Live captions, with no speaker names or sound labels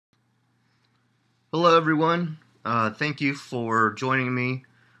Hello, everyone. Thank you for joining me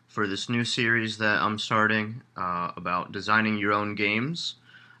for this new series that I'm starting about designing your own games,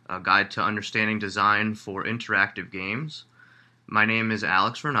 a guide to understanding design for interactive games. My name is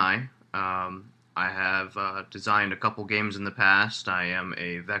Alex Ronay. I have designed a couple games in the past. I am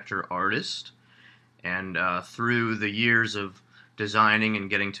a vector artist, and through the years of designing and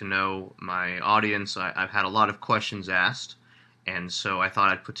getting to know my audience, I've had a lot of questions asked, and so I thought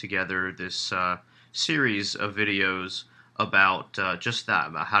I'd put together this series of videos about just that,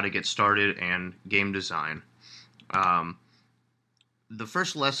 about how to get started and game design. Um, the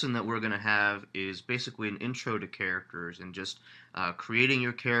first lesson that we're going to have is basically an intro to characters and just creating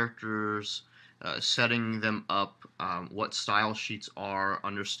your characters, setting them up, what style sheets are,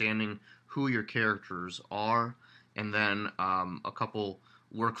 understanding who your characters are, and then a couple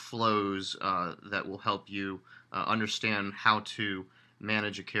workflows that will help you understand how to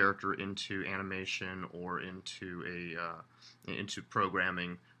manage a character into animation or into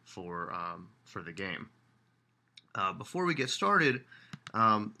programming for the game. Before we get started,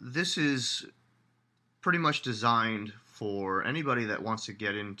 this is pretty much designed for anybody that wants to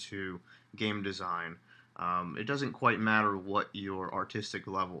get into game design. It doesn't quite matter what your artistic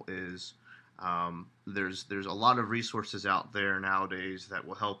level is. There's a lot of resources out there nowadays that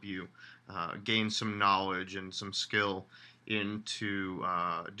will help you gain some knowledge and some skill into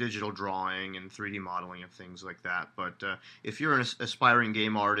digital drawing and 3D modeling and things like that. But if you're an aspiring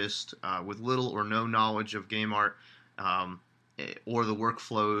game artist with little or no knowledge of game art, um, or the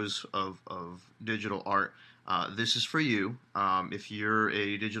workflows of digital art, this is for you. If you're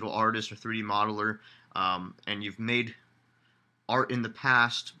a digital artist or 3D modeler, and you've made art in the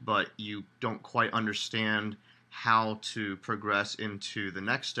past, but you don't quite understand how to progress into the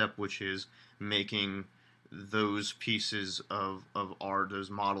next step, which is making those pieces of art, those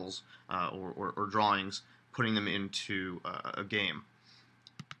models or drawings, putting them into a game.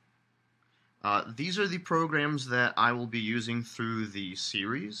 These are the programs that I will be using through the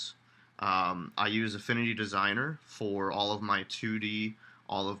series. I use Affinity Designer for all of my 2D,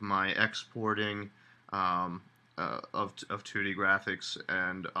 all of my exporting of 2D graphics,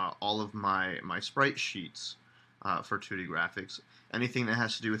 and all of my sprite sheets for 2D graphics. Anything that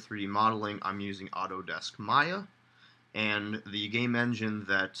has to do with 3D modeling, I'm using Autodesk Maya. And the game engine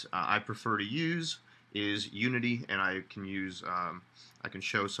that I prefer to use is Unity, and I can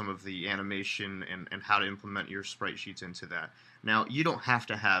show some of the animation and how to implement your sprite sheets into that. Now, you don't have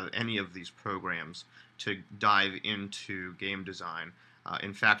to have any of these programs to dive into game design.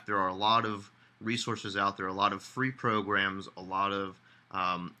 In fact, there are a lot of resources out there, a lot of free programs, a lot of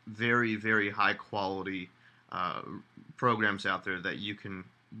very, very high quality uh, programs out there that you can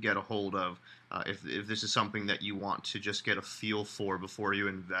get a hold of if this is something that you want to just get a feel for before you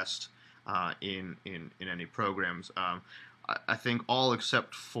invest in any programs. I think all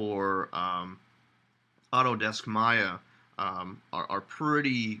except for Autodesk Maya are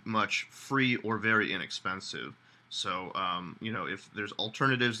pretty much free or very inexpensive. So, if there's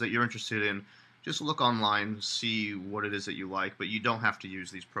alternatives that you're interested in, just look online, see what it is that you like, but you don't have to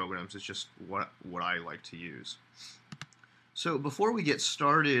use these programs. It's just what I like to use. So before we get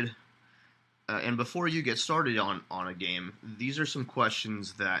started, and before you get started on a game, these are some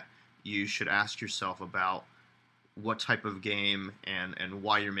questions that you should ask yourself about what type of game and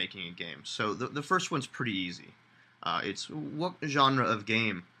why you're making a game. So the first one's pretty easy. It's what genre of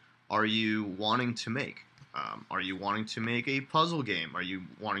game are you wanting to make? Are you wanting to make a puzzle game? Are you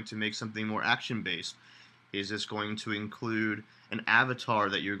wanting to make something more action-based? Is this going to include an avatar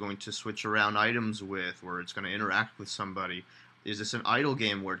that you're going to switch around items with, where it's going to interact with somebody? Is this an idle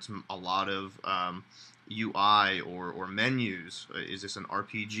game where it's a lot of UI or menus? Is this an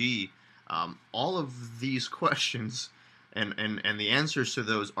RPG? All of these questions and the answers to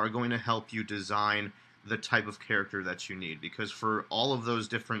those are going to help you design the type of character that you need. Because for all of those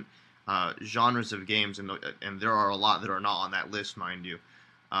different genres of games, and there are a lot that are not on that list, mind you,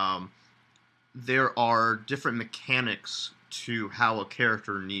 there are different mechanics to how a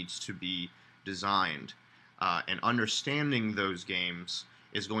character needs to be designed. And understanding those games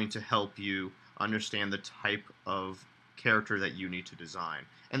is going to help you understand the type of character that you need to design.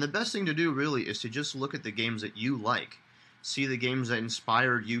 And the best thing to do really is to just look at the games that you like. See the games that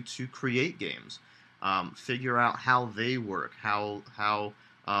inspired you to create games. Figure out how they work, how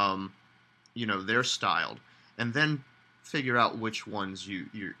they're styled, and then figure out which ones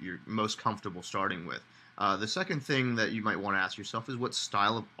you're most comfortable starting with. The second thing that you might want to ask yourself is, what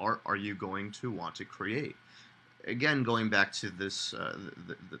style of art are you going to want to create? Again, going back to this,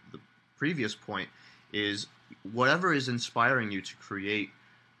 the previous point, is whatever is inspiring you to create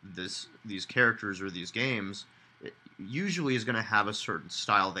these characters or these games, it usually is going to have a certain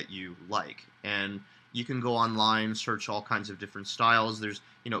style that you like, and you can go online, search all kinds of different styles. There's,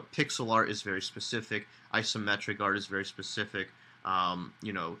 pixel art is very specific, isometric art is very specific,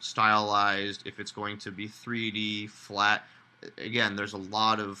 stylized, if it's going to be 3D, flat. Again, there's a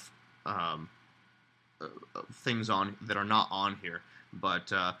lot of um, things on that are not on here,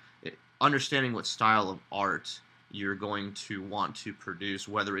 but understanding what style of art you're going to want to produce,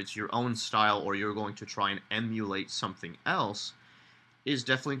 whether it's your own style or you're going to try and emulate something else, is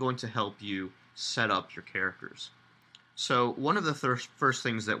definitely going to help you set up your characters. So one of the first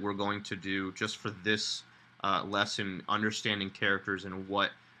things that we're going to do just for this lesson, understanding characters and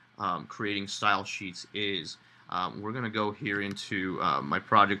what creating style sheets is, we're going to go here into my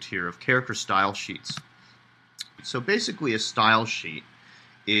project here of character style sheets. So basically a style sheet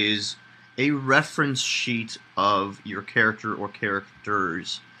is a reference sheet of your character or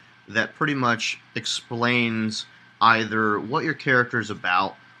characters that pretty much explains either what your character is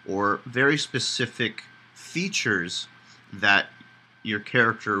about or very specific features that your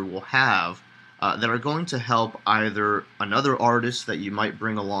character will have that are going to help either another artist that you might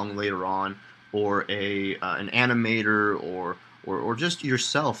bring along later on, or an animator, or just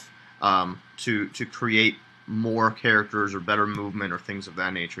yourself to create more characters or better movement or things of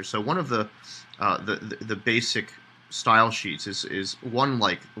that nature. So one of the basic style sheets is one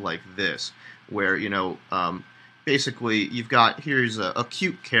like this, where basically you've got, here's a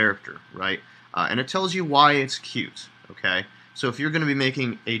cute character, right? And it tells you why it's cute. Okay, so if you're going to be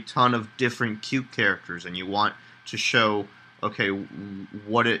making a ton of different cute characters and you want to show, okay,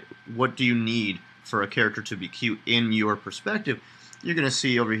 what do you need for a character to be cute in your perspective, you're going to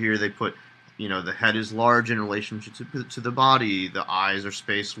see over here they put, the head is large in relationship to the body, the eyes are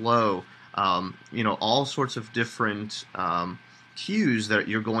spaced low, all sorts of different cues that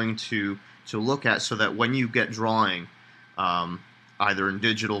you're going to look at, so that when you get drawing, either in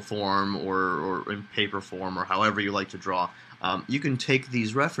digital form or in paper form, or however you like to draw, you can take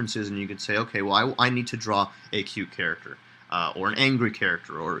these references and you can say, okay, well, I need to draw a cute character, or an angry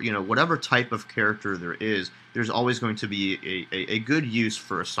character, or whatever type of character there is. There's always going to be a good use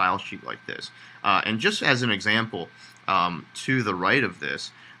for a style sheet like this. And just as an example, to the right of this,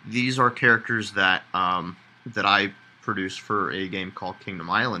 these are characters that that I produced for a game called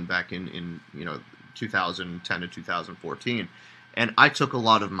Kingdom Island back in 2010 to 2014. And I took a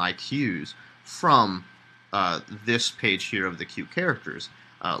lot of my cues from this page here of the cute characters.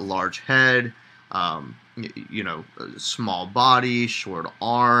 Large head, small body, short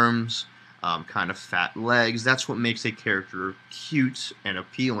arms, kind of fat legs. That's what makes a character cute and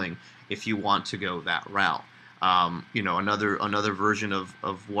appealing if you want to go that route. Another version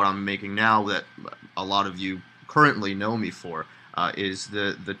of what I'm making now that a lot of you currently know me for is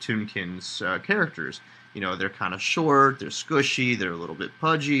the Toonkins characters. They're kind of short, they're squishy, they're a little bit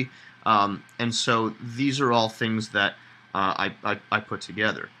pudgy, and so these are all things that I put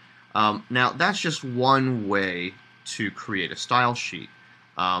together. Now, that's just one way to create a style sheet.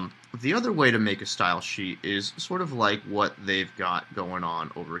 The other way to make a style sheet is sort of like what they've got going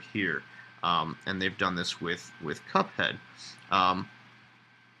on over here, and they've done this with Cuphead.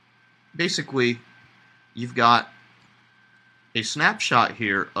 Basically, you've got a snapshot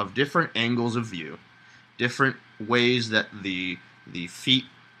here of different angles of view, different ways that the feet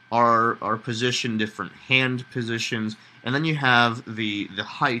are positioned, different hand positions, and then you have the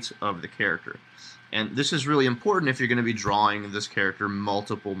height of the character. And this is really important if you're going to be drawing this character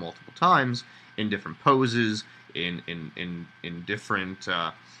multiple times in different poses, in different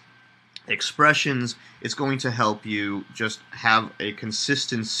expressions. It's going to help you just have a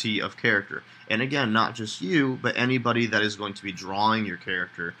consistency of character. And again, not just you, but anybody that is going to be drawing your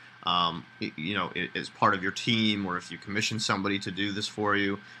character, as part of your team, or if you commission somebody to do this for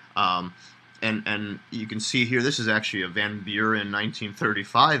you. And you can see here, this is actually a Van Buren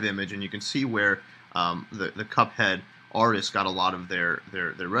 1935 image, and you can see where the Cuphead artist got a lot of their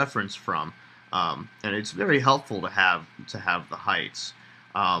reference from, and it's very helpful to have the heights.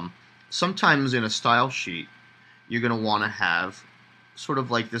 Sometimes in a style sheet, you're going to want to have sort of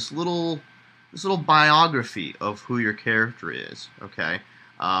like this little biography of who your character is. Okay,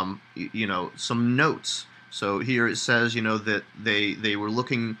 some notes. So here it says, that they were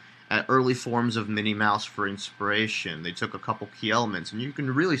looking at early forms of Minnie Mouse for inspiration. They took a couple key elements, and you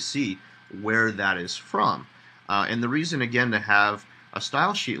can really see where that is from. And the reason, again, to have a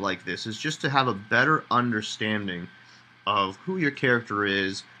style sheet like this is just to have a better understanding of who your character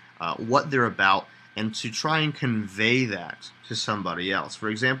is, what they're about, and to try and convey that to somebody else. For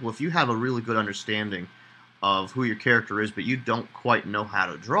example, if you have a really good understanding of who your character is, but you don't quite know how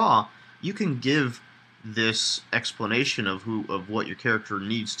to draw, you can give this explanation of what your character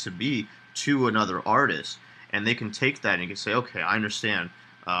needs to be to another artist, and they can take that and you can say, okay, I understand.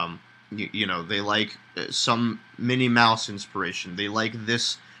 They like some Minnie Mouse inspiration. They like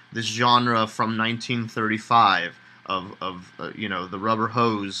this genre from 1935 of the rubber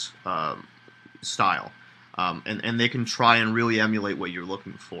hose style, and they can try and really emulate what you're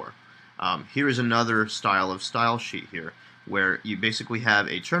looking for. Here is another style sheet here, where you basically have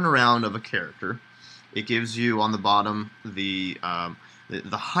a turnaround of a character. It gives you on the bottom the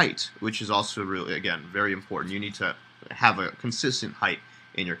height, which is also really, again, very important. You need to have a consistent height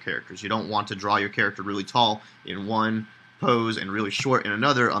in your characters. You don't want to draw your character really tall in one pose and really short in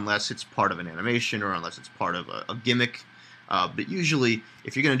another unless it's part of an animation or unless it's part of a gimmick. But usually,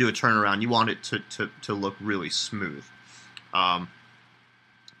 if you're going to do a turnaround, you want it to look really smooth.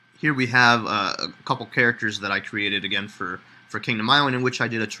 Here we have a couple characters that I created, again, for Kingdom Island, in which I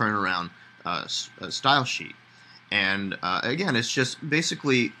did a turnaround style sheet. And again, it's just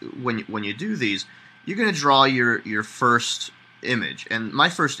basically when you do these, you're going to draw your first image. And my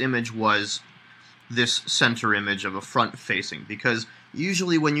first image was this center image of a front facing, because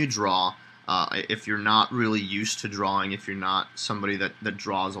usually when you draw, if you're not really used to drawing, if you're not somebody that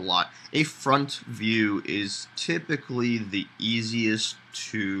draws a lot, a front view is typically the easiest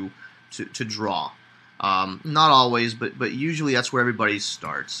to draw. Not always, but usually that's where everybody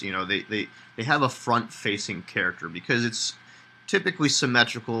starts. You know, they have a front-facing character because it's typically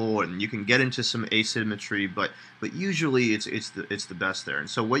symmetrical, and you can get into some asymmetry, but usually it's the best there. And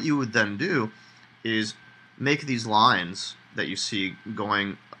so what you would then do is make these lines that you see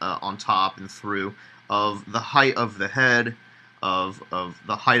going on top and through of the height of the head, of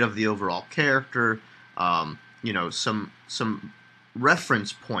the height of the overall character, some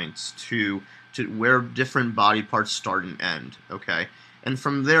reference points to where different body parts start and end, okay? And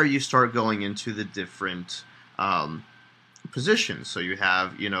from there you start going into the different positions. So you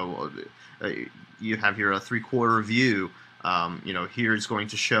have, you have here a three-quarter view. Here it's going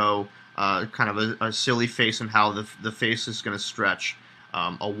to show kind of a silly face and how the face is going to stretch.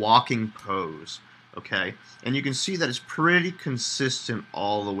 A walking pose, okay? And you can see that it's pretty consistent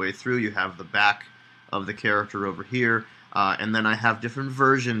all the way through. You have the back of the character over here, and then I have different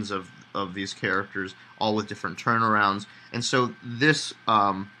versions of these characters, all with different turnarounds. And so these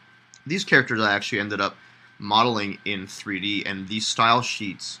characters I actually ended up modeling in 3D, and these style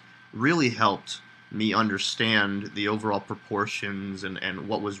sheets really helped me understand the overall proportions and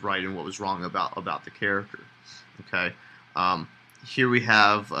what was right and what was wrong about the character, okay? Here we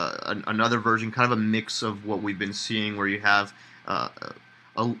have another version, kind of a mix of what we've been seeing, where you have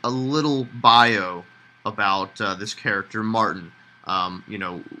a little bio about this character, Martin.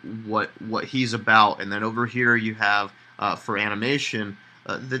 What he's about, and then over here you have for animation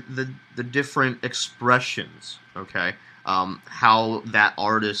the different expressions. Okay, how that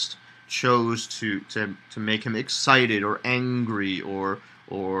artist chose to make him excited or angry or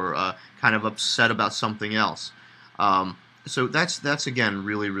kind of upset about something else. So that's again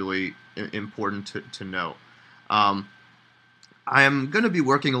really important to know. I am going to be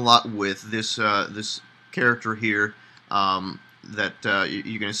working a lot with this character here that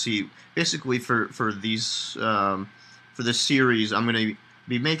you're going to see. Basically, for these for this series, I'm going to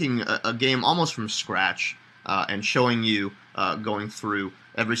be making a game almost from scratch and showing you going through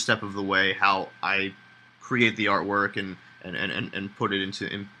every step of the way how I create the artwork and put it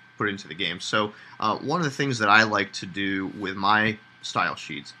into the game. So one of the things that I like to do with my style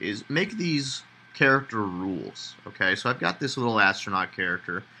sheets is make these character rules. Okay, so I've got this little astronaut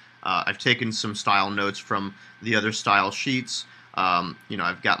character. I've taken some style notes from the other style sheets.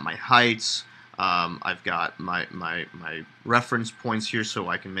 I've got my heights. I've got my reference points here, so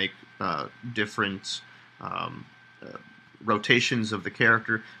I can make different rotations of the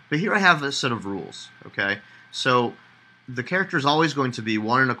character. But here I have a set of rules. Okay, so the character is always going to be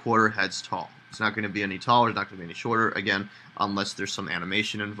 1 1/4 heads tall. It's not going to be any taller. It's not going to be any shorter. Again, unless there's some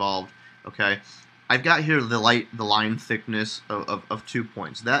animation involved. Okay, I've got here the line thickness of 2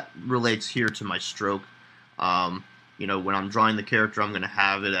 points. That relates here to my stroke. When I'm drawing the character, I'm going to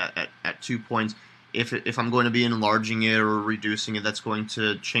have it at 2 points. If I'm going to be enlarging it or reducing it, that's going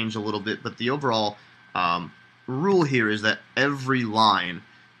to change a little bit. But the overall rule here is that every line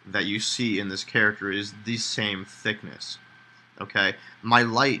that you see in this character is the same thickness. Okay, my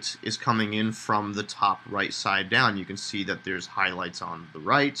light is coming in from the top right side down. You can see that there's highlights on the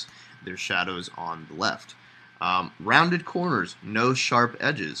right, there's shadows on the left. Rounded corners, no sharp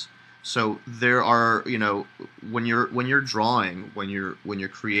edges. So there are, when you're drawing, when you're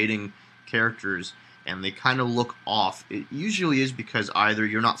creating characters, and they kind of look off, it usually is because either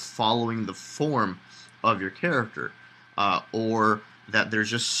you're not following the form of your character, or that there's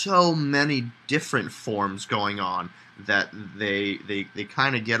just so many different forms going on that they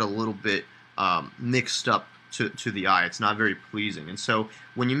kind of get a little bit mixed up to the eye. It's not very pleasing. And so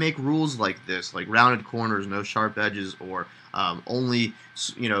when you make rules like this, like rounded corners, no sharp edges, or only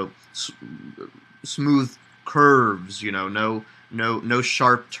smooth curves, no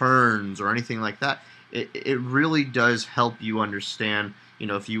sharp turns or anything like that, it really does help you understand.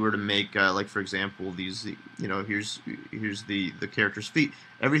 If you were to make, like for example, these, here's the character's feet.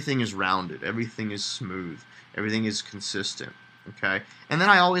 Everything is rounded. Everything is smooth. Everything is consistent. Okay, and then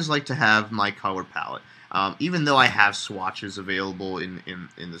I always like to have my color palette. Even though I have swatches available in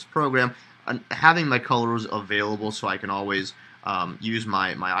this program, having my colors available so I can always use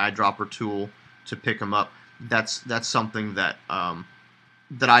my eyedropper tool to pick them up. That's something that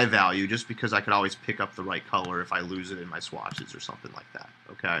that I value, just because I could always pick up the right color if I lose it in my swatches or something like that.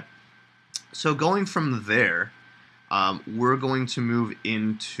 Okay, so going from there, we're going to move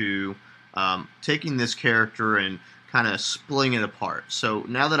into taking this character and kind of splitting it apart. So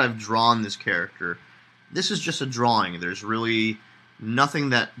now that I've drawn this character, this is just a drawing. There's really nothing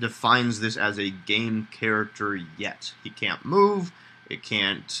that defines this as a game character yet. He can't move. It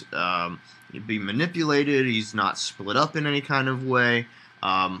can't be manipulated. He's not split up in any kind of way.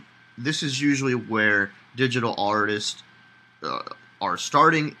 This is usually where digital artists are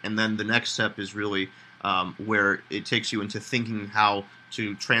starting, and then the next step is really where it takes you into thinking how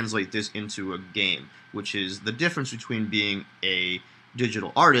to translate this into a game, which is the difference between being a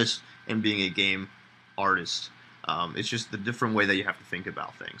digital artist and being a game artist. It's just the different way that you have to think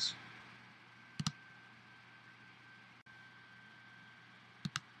about things.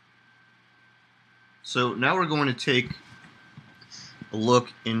 So now we're going to take a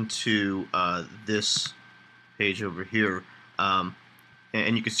look into this page over here, and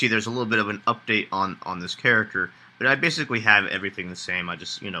you can see there's a little bit of an update on this character, but I basically have everything the same. I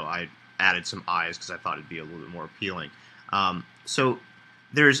just, I added some eyes because I thought it'd be a little bit more appealing. So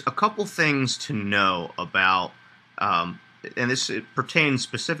there's a couple things to know about, and it pertains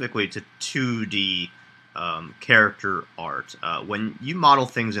specifically to 2D character art. When you model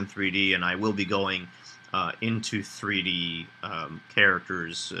things in 3D, and I will be going into 3D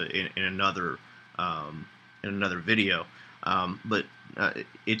characters in another video, but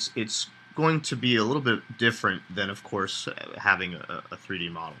it's going to be a little bit different than, of course, having a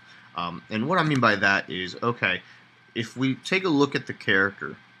 3D model. And what I mean by that is, okay, if we take a look at the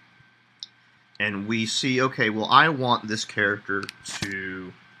character and we see, okay, well, I want this character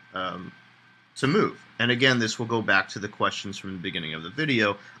to move. And again, this will go back to the questions from the beginning of the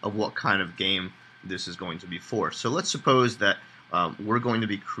video of what kind of game this is going to be for. So let's suppose that we're going to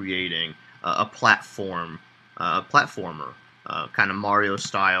be creating a platformer, kind of Mario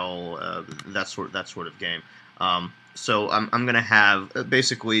style, that sort of game. So I'm going to have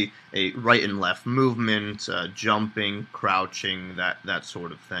basically a right and left movement, jumping, crouching, that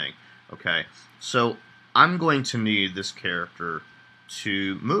sort of thing. Okay, so I'm going to need this character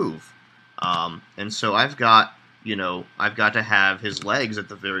to move, and so I've got to have his legs at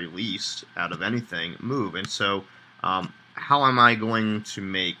the very least, out of anything, move. And so how am I going to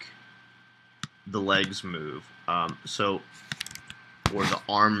make the legs move? Or the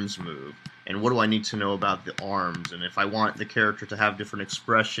arms move? And what do I need to know about the arms? And if I want the character to have different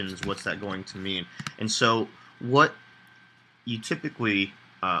expressions, what's that going to mean? And so what you typically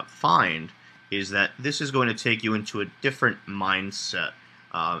find is that this is going to take you into a different mindset,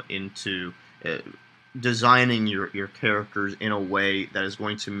 into designing your characters in a way that is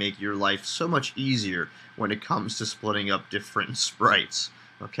going to make your life so much easier when it comes to splitting up different sprites.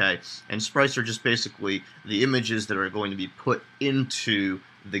 Okay, and sprites are just basically the images that are going to be put into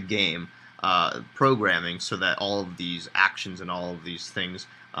the game programming, so that all of these actions and all of these things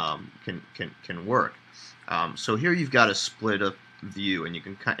can work. So here you've got a split up view, and you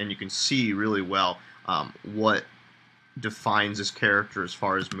can see really well what defines this character as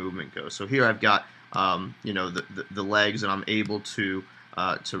far as movement goes. So here I've got the legs, and I'm able to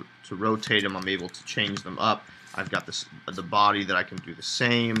rotate them. I'm able to change them up. I've got the body that I can do the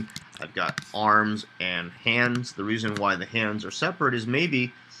same. I've got arms and hands. The reason why the hands are separate is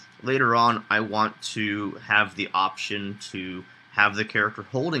maybe later on I want to have the option to have the character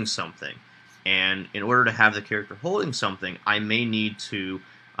holding something. And in order to have the character holding something, I may need to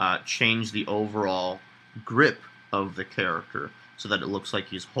change the overall grip of the character so that it looks like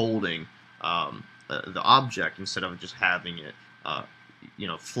he's holding the object instead of just having it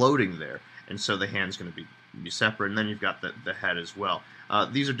floating there. And so the hand's going to be be separate, and then you've got the head as well.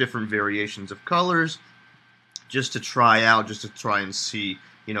 These are different variations of colors, just to try out, just to try and see,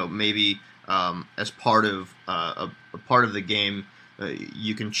 maybe as part of a part of the game,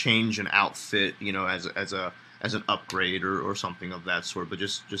 you can change an outfit, as an upgrade or something of that sort, but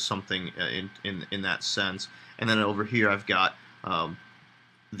just something in that sense. And then over here I've got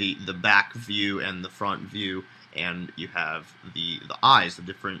the back view and the front view, and you have the eyes, the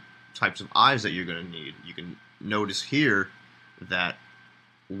different types of eyes that you're going to need. You can notice here that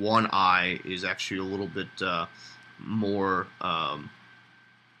one eye is actually a little bit more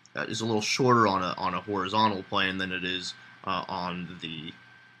is a little shorter on a horizontal plane than it is on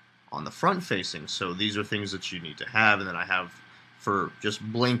the front facing. So these are things that you need to have, and then I have for just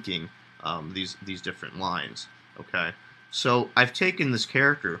blinking these different lines. Okay, so I've taken this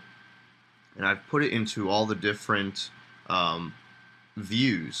character and I've put it into all the different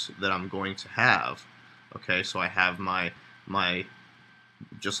views that I'm going to have. Okay, so I have my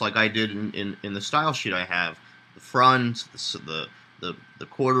just like I did in the style sheet, I have the front, the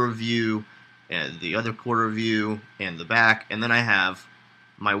quarter view, and the other quarter view, and the back, and then I have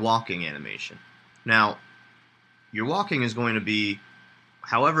my walking animation. Now, your walking is going to be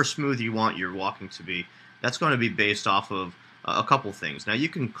however smooth you want your walking to be. That's going to be based off of a couple things. Now, you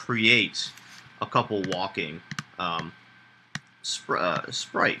can create a couple walking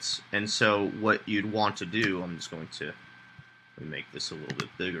sprites, and so what you'd want to do, I'm just going to make this a little bit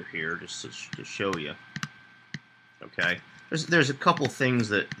bigger here just to show you. Okay, there's a couple things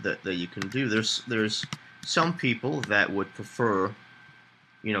that you can do. There's some people that would prefer,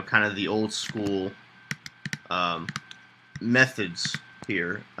 kind of the old school methods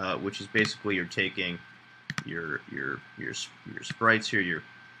here, which is basically you're taking your sprites here, your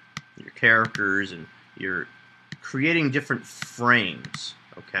characters, and you're creating different frames.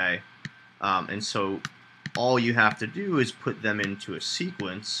 Okay, and so all you have to do is put them into a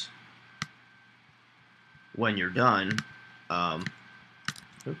sequence when you're done.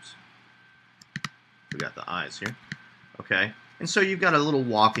 Oops, we got the eyes here. Okay, and so you've got a little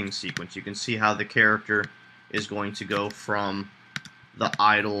walking sequence. You can see how the character is going to go from the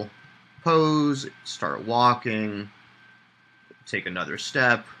idle pose, start walking, take another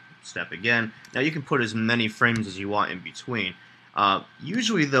step, step again. Now you can put as many frames as you want in between.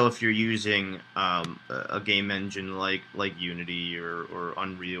 Usually, though, if you're using a game engine like Unity or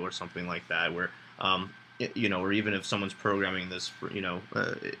Unreal or something like that, where or even if someone's programming this for,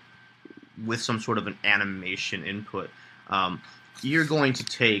 with some sort of an animation input, you're going to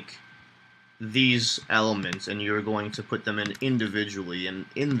take these elements and you're going to put them in individually, and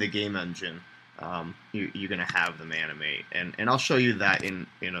in the game engine, you're going to have them animate, and I'll show you that in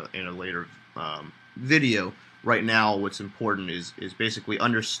a later video. Right now, what's important is basically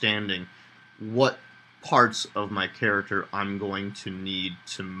understanding what parts of my character I'm going to need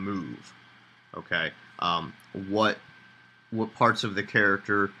to move. Okay, what parts of the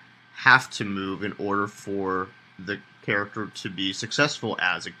character have to move in order for the character to be successful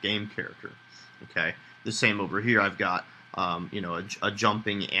as a game character. Okay, the same over here. I've got a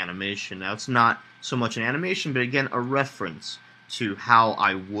jumping animation. Now it's not so much an animation, but again a reference to how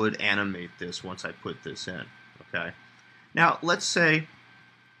I would animate this once I put this in. Okay, now let's say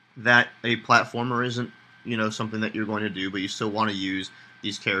that a platformer isn't something that you're going to do, but you still want to use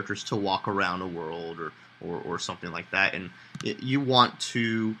these characters to walk around a world or something like that, and you want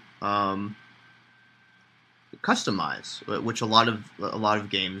to customize, which a lot of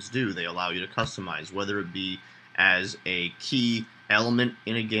games do. They allow you to customize, whether it be as a key element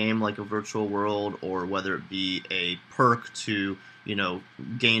in a game like a virtual world, or whether it be a perk to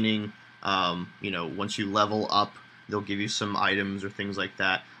gaining once you level up, they'll give you some items or things like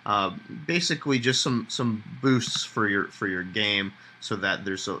that. Basically, just some boosts for your game, so that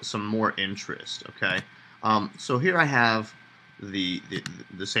there's some more interest. Okay, so here I have the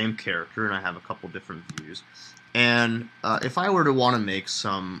same character, and I have a couple different views. And if I were to want to make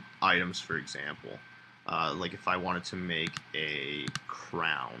some items, for example, like if I wanted to make a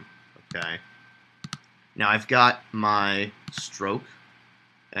crown, okay. Now I've got my stroke,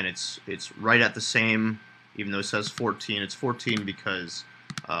 and it's right at the same, even though it says 14, it's 14 because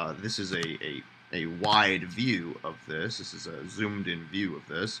this is a wide view of this. This is a zoomed in view of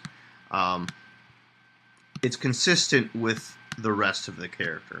this. It's consistent with the rest of the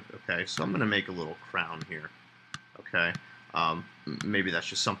character. Okay, so I'm going to make a little crown here. Okay, maybe that's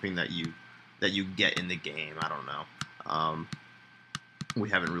just something that you get in the game. I don't know. We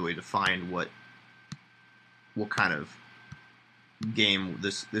haven't really defined what kind of game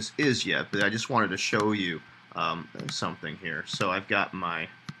this is yet, but I just wanted to show you something here. So I've got my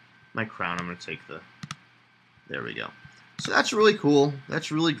crown. I'm going to take the There we go. So that's really cool.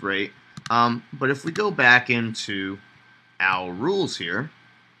 That's really great. But if we go back into our rules here,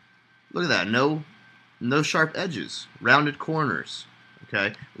 look at that. No sharp edges, rounded corners.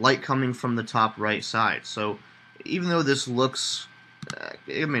 Okay, light coming from the top right side. So even though this looks,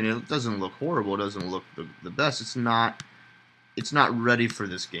 I mean, it doesn't look horrible. It doesn't look the best. It's not ready for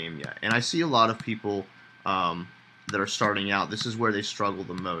this game yet. And I see a lot of people that are starting out. This is where they struggle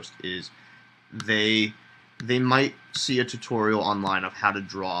the most. Is they might see a tutorial online of how to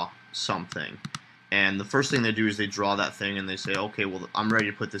draw something, and the first thing they do is they draw that thing and they say, okay, well, I'm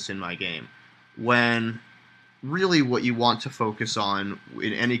ready to put this in my game. When really what you want to focus on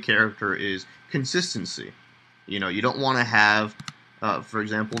in any character is consistency. You know, you don't want to have, for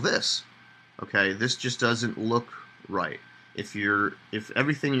example, this. Okay, this just doesn't look right. If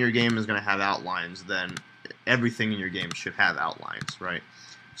everything in your game is going to have outlines, then everything in your game should have outlines, right?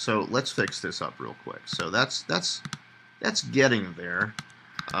 So let's fix this up real quick. So that's getting there.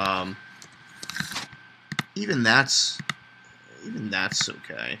 Even that's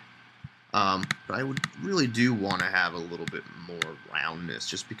okay. But I would really do want to have a little bit more roundness,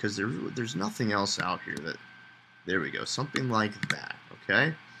 just because there's nothing else out here that. There we go, something like that.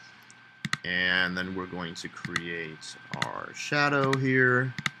 Okay. And then we're going to create our shadow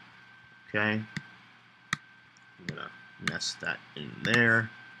here. Okay. I'm gonna nest that in there.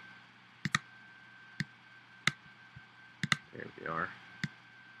 There we are.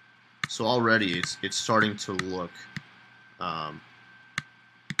 So already it's starting to look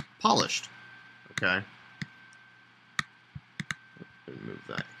polished. Okay. Move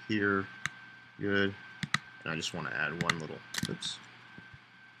that here. Good. And I just want to add one little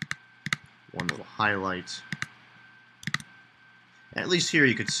highlight. At least here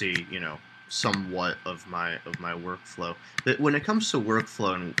you could see, you know, somewhat of my workflow. But when it comes to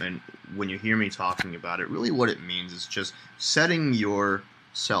workflow and when you hear me talking about it, really what it means is just setting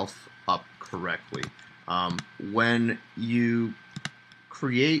yourself up correctly. When you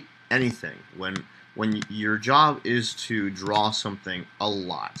create anything, when your job is to draw something a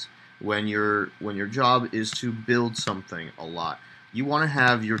lot, when your job is to build something a lot, you want to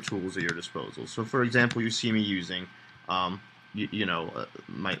have your tools at your disposal. So, for example, you see me using, the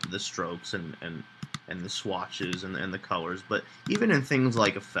strokes and the swatches and the colors. But even in things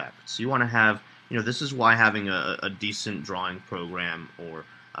like effects, you want to have, this is why having a decent drawing program or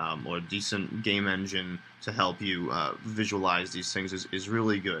a decent game engine to help you visualize these things is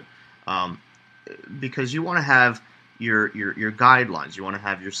really good, because you want to have your guidelines, you want to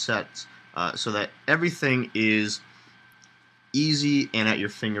have your sets, so that everything is easy and at your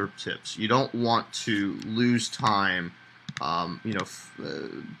fingertips. You don't want to lose time,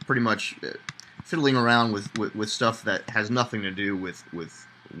 pretty much fiddling around with stuff that has nothing to do with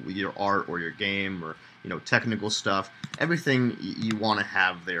your art or your game, or technical stuff. Everything you want to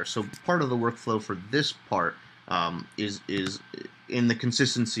have there. So part of the workflow for this part is in the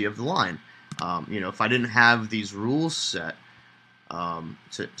consistency of the line. If I didn't have these rules set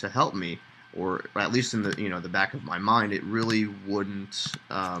to help me, or at least in the back of my mind, it really wouldn't.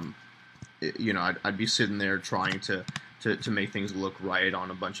 I'd be sitting there trying to make things look right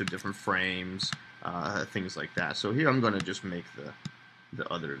on a bunch of different frames, things like that. So here I'm going to just make the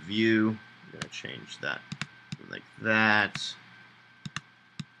other view. I'm going to change that like that.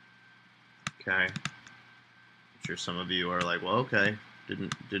 Okay. I'm sure some of you are like, well, okay,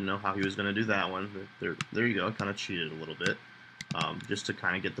 didn't know how he was going to do that one. But there you go. Kind of cheated a little bit, just to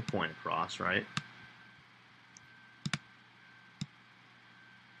kind of get the point across, right?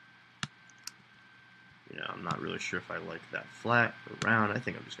 I'm not really sure if I like that flat or round. I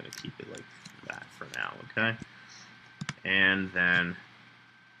think I'm just going to keep it like that for now, okay? And then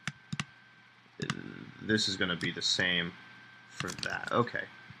this is going to be the same for that. Okay,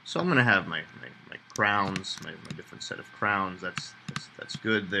 so I'm going to have my crowns, my different set of crowns. That's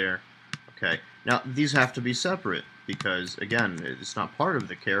good there. Okay, now these have to be separate because, again, it's not part of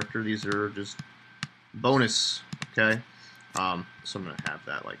the character. These are just bonus, okay? So I'm going to have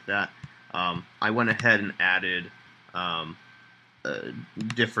that like that. I went ahead and added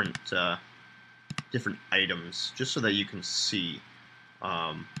different items just so that you can see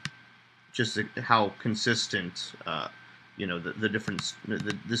just how consistent the difference,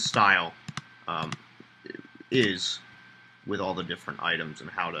 this style is with all the different items, and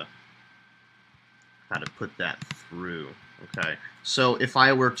how to put that through. Okay, so if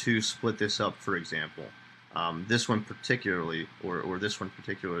I were to split this up, for example, this one particularly, or this one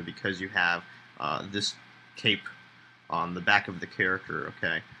particularly, because you have this cape on the back of the character,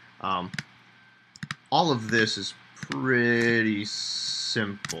 okay, all of this is pretty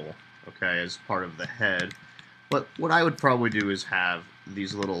simple, okay, as part of the head. But what I would probably do is have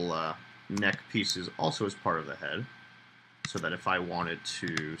these little neck pieces also as part of the head, so that if I wanted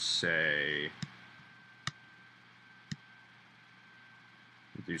to, say,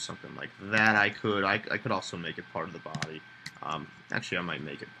 do something like that, I could. I could also make it part of the body. Actually, I might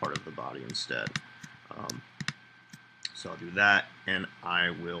make it part of the body instead. Um, so I'll do that, and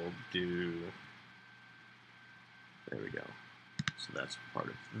I will do... There we go. So that's part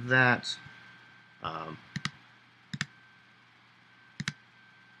of that.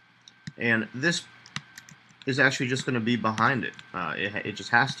 And this is actually just going to be behind it. It just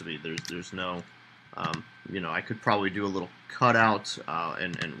has to be. There's no, you know, I could probably do a little cutout,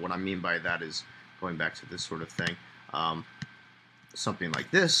 and what I mean by that is going back to this sort of thing. Something like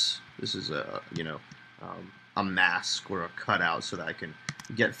this. This is a mask or a cutout, so that I can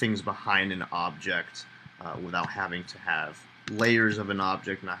get things behind an object without having to have layers of an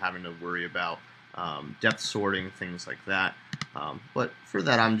object, not having to worry about depth sorting, things like that. But for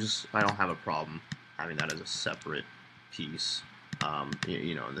that, I don't have a problem having that as a separate piece.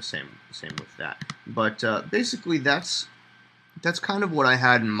 You know, the same with that. But basically, that's kind of what I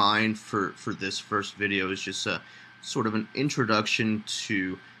had in mind for this first video. Is just a sort of an introduction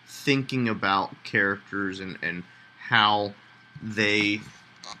to thinking about characters and how they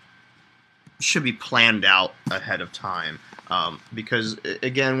should be planned out ahead of time. Because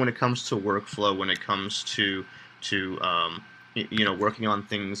again, when it comes to workflow, when it comes to you know, working on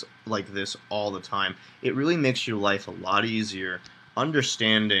things like this all the time, it really makes your life a lot easier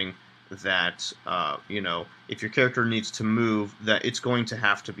understanding that you know, if your character needs to move, that it's going to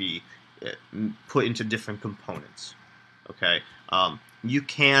have to be put into different components. Okay, you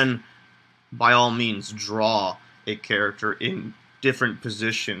can by all means draw a character in different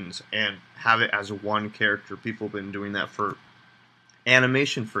positions and have it as one character. People have been doing that for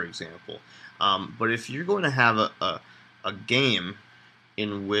animation, for example. But if you're going to have a game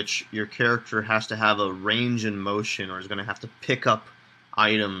in which your character has to have a range in motion, or is going to have to pick up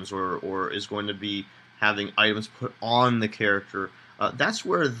items, or is going to be having items put on the character, that's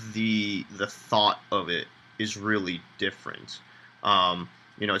where the thought of it is really different.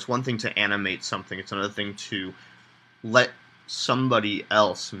 You know, it's one thing to animate something; it's another thing to let somebody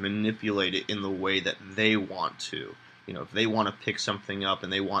else manipulate it in the way that they want to. You know, if they want to pick something up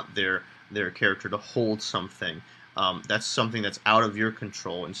and they want their character to hold something, that's something that's out of your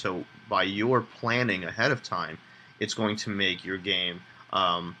control. And so by your planning ahead of time, it's going to make your game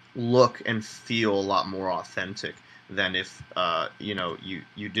look and feel a lot more authentic than if you know,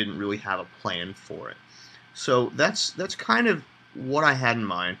 you didn't really have a plan for it. So that's kind of what I had in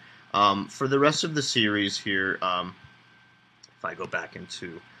mind. For the rest of the series here, if I go back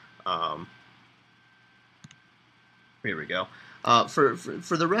into here we go. For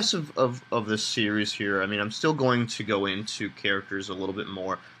the rest of this series here, I mean, I'm still going to go into characters a little bit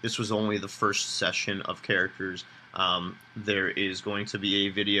more. This was only the first session of characters. There is going to be a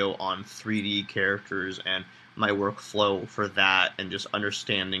video on 3D characters and my workflow for that, and just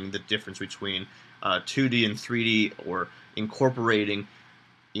understanding the difference between 2D and 3D, or incorporating,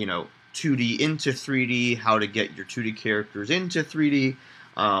 you know, 2D into 3D, how to get your 2D characters into 3D.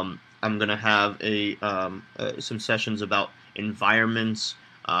 I'm going to have some sessions about environments,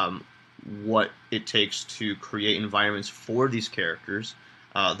 what it takes to create environments for these characters.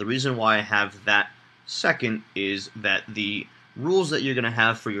 The reason why I have that second is that the rules that you're going to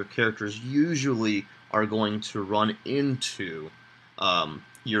have for your characters usually are going to run into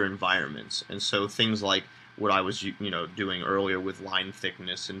your environments. And so things like what I was, you know, doing earlier with line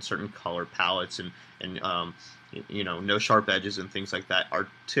thickness and certain color palettes and you know, no sharp edges and things like that are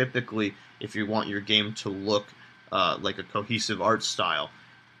typically, if you want your game to look like a cohesive art style,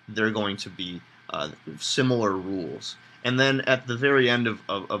 they're going to be similar rules. And then at the very end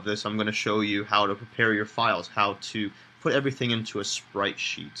of this, I'm going to show you how to prepare your files, how to put everything into a sprite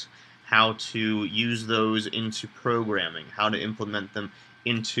sheet, how to use those into programming, how to implement them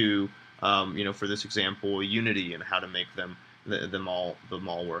into, you know, for this example, Unity, and how to make them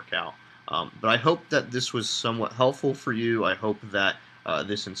all work out. But I hope that this was somewhat helpful for you. I hope that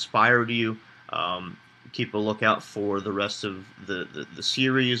this inspired you. Keep a lookout for the rest of the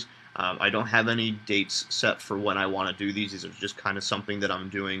series. I don't have any dates set for when I want to do these. These are just kind of something that I'm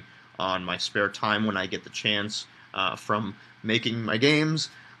doing on my spare time when I get the chance from making my games.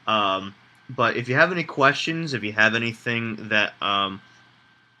 But if you have any questions, if you have anything that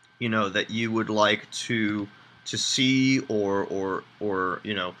you know, that you would like to see, or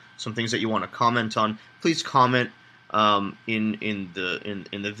you know, some things that you want to comment on, please comment in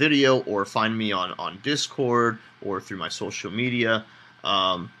the video, or find me on Discord or through my social media.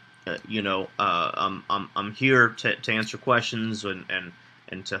 I'm here to answer questions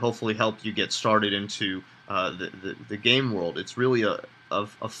and to hopefully help you get started into the game world. It's really a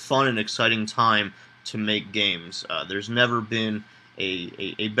fun and exciting time to make games. There's never been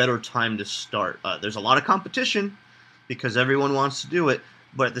a better time to start. There's a lot of competition because everyone wants to do it,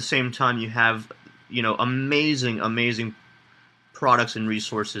 but at the same time you have amazing products and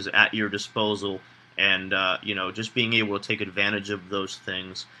resources at your disposal, and just being able to take advantage of those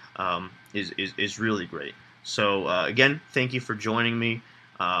things is really great. So again, thank you for joining me.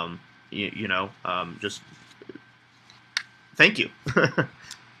 Just thank you.